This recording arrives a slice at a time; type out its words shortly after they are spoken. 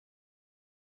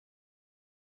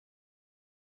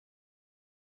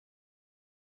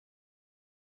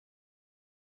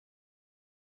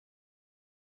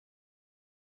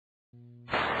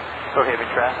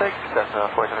Brookhaven traffic, Cessna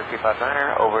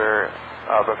 452 over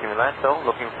Brookhaven landfill,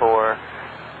 looking for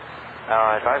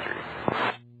advisory.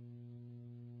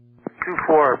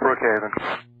 2-4 Brookhaven.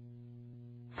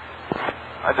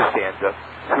 Understand,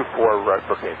 2-4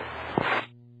 Brookhaven.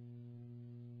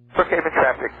 Brookhaven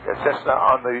traffic, Cessna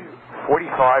on the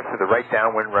 45 to the right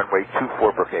downwind runway,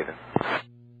 24 Brookhaven.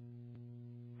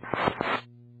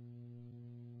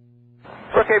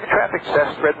 Brookhaven traffic,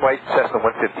 Cessna red and white, Cessna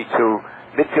 152,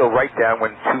 midfield right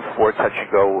downwind, 24 touch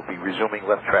and go, will be resuming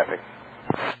left traffic.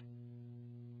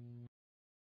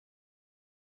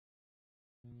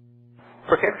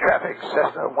 Brookhaven traffic,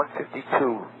 Cessna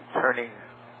 152, turning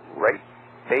right,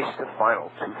 base to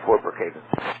final, 24 Brookhaven.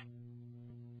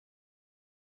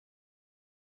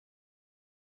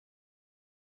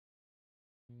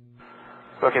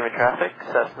 Brookhaven traffic,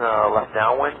 Cessna left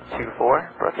downwind, 24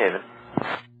 Brookhaven.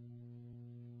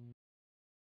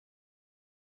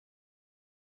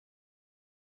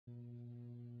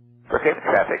 Brookhaven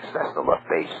traffic, Cessna left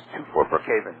base, 24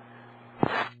 Brookhaven.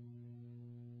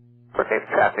 Brookhaven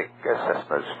traffic,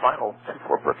 Cessna's final,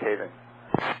 24 Brookhaven.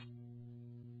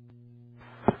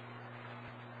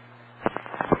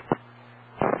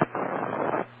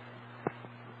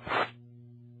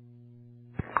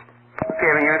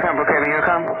 Brookhaven Unicom, Brookhaven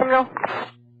Unicom. No.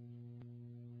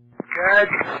 Good.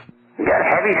 You got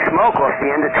heavy smoke off the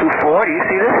end of 2-4, do you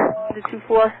see this? The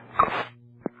 2-4.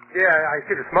 Yeah, I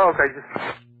see the smoke, I just...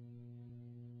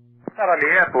 Not on the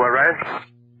airport, right?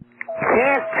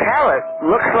 Can't tell it.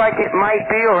 Looks like it might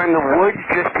be, or in the woods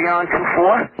just beyond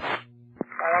 2-4.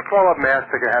 I'll call up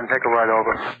Master and have him take a ride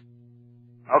over.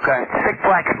 Okay. Thick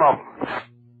black smoke.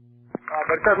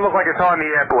 But it doesn't look like it's on the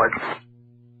airport.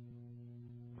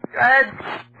 Go ahead.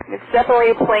 It's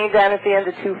definitely a plane down at the end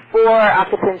of 2-4.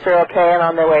 Occupants are okay and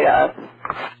on their way to us.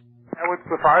 That what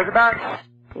the fire's about?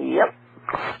 Yep.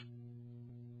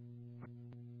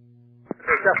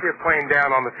 There's definitely a plane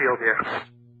down on the field here.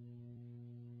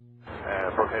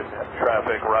 And Brookhaven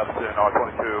traffic, left in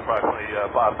R22, approximately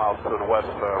 5 miles to the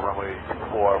west, runway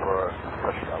 4 for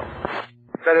touchdown.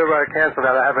 Better cancel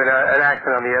that. I have an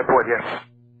accident on the airport here.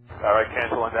 All right,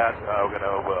 canceling that. We're going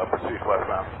to proceed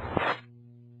westbound.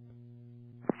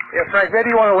 Yeah, Frank, maybe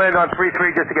you want to land on 3-3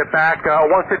 just to get back.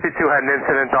 152 had an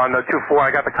incident on 2-4.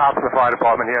 I got the cops in the fire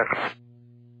department here.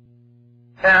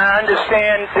 I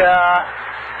understand,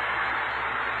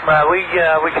 we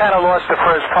kind of lost the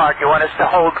first part. You want us to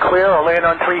hold clear or land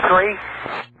on 3-3?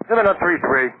 Land on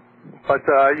 3-3. But,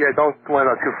 yeah, don't land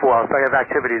on 2-4. I have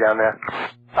activity down there.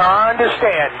 I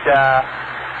understand.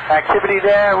 Activity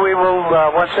there, we will,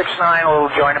 169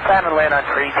 will join the pan and land on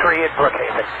 3-3 at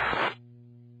Brookhaven.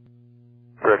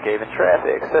 Brookhaven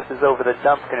traffic, Cessna's over the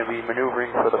dump, going to be maneuvering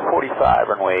for the 45,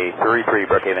 runway 33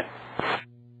 Brookhaven.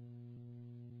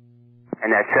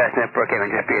 And that Cessna at Brookhaven,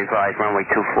 just be advised, runway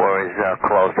 24 is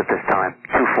closed at this time.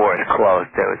 24 is closed.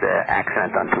 There was an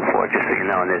accident on 24, just so you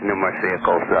know, and there's numerous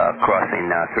vehicles crossing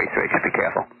 3-3. Just be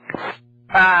careful.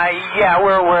 Yeah,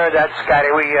 we're aware of that, Scotty.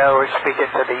 We were speaking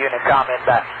to the unit comment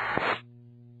back.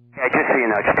 Yeah, just so you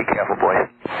know, just be careful,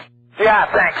 boys. Yeah,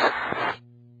 thanks.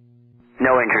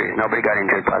 No injuries. Nobody got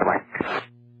injured, by the way.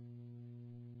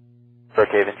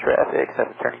 Brookhaven traffic,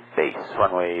 Cessna turning base,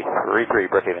 runway 33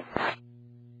 Brookhaven.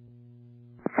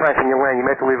 Frank, when you land, you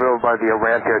may have to leave it over by the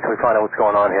ramp here until we find out what's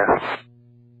going on here.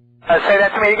 Say that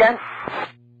to me again?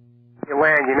 You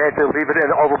land, you may have to leave it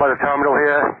over by the terminal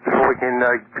here before we can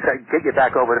get you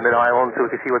back over to Mid-Island so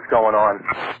we can see what's going on.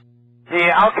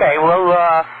 Yeah, okay. We'll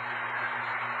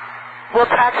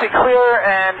taxi clear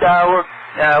and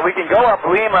we can go up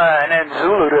Lima and then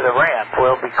Zulu to the ramp.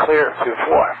 We'll be clear to 4.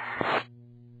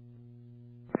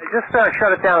 Just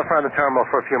shut it down in front of the terminal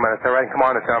for a few minutes, all right? Come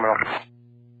on the terminal.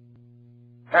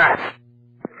 All right.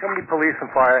 So many police and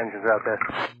fire engines out there.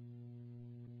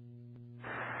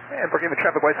 And Brookhaven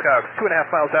traffic, White Scouts, 2.5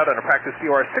 miles out on a practice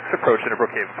CR6 approach into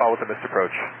Brookhaven. Follow the missed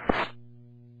approach.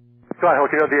 Go ahead,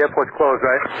 you know the airport's closed,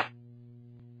 right?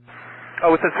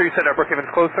 Oh, what's that, sir? You said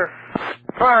Brookhaven's closed, sir?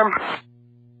 Firm.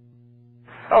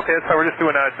 Okay, that's fine. We're just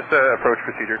doing just approach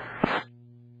procedure.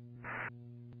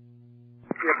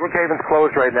 Yeah, Brookhaven's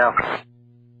closed right now.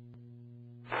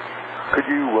 Could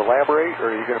you elaborate,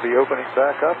 or are you going to be opening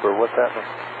back up, or what's happening?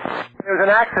 There was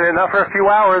an accident, not for a few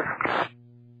hours.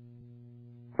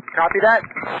 Copy that?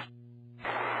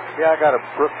 Yeah, I got it.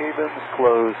 Brookhaven's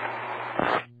closed.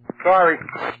 Sorry.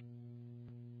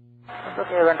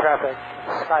 Brookhaven traffic,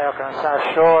 Skyhawk on South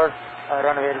Shore,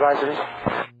 runway advisories.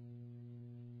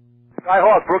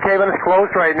 Skyhawk, Brookhaven is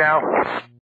closed right now.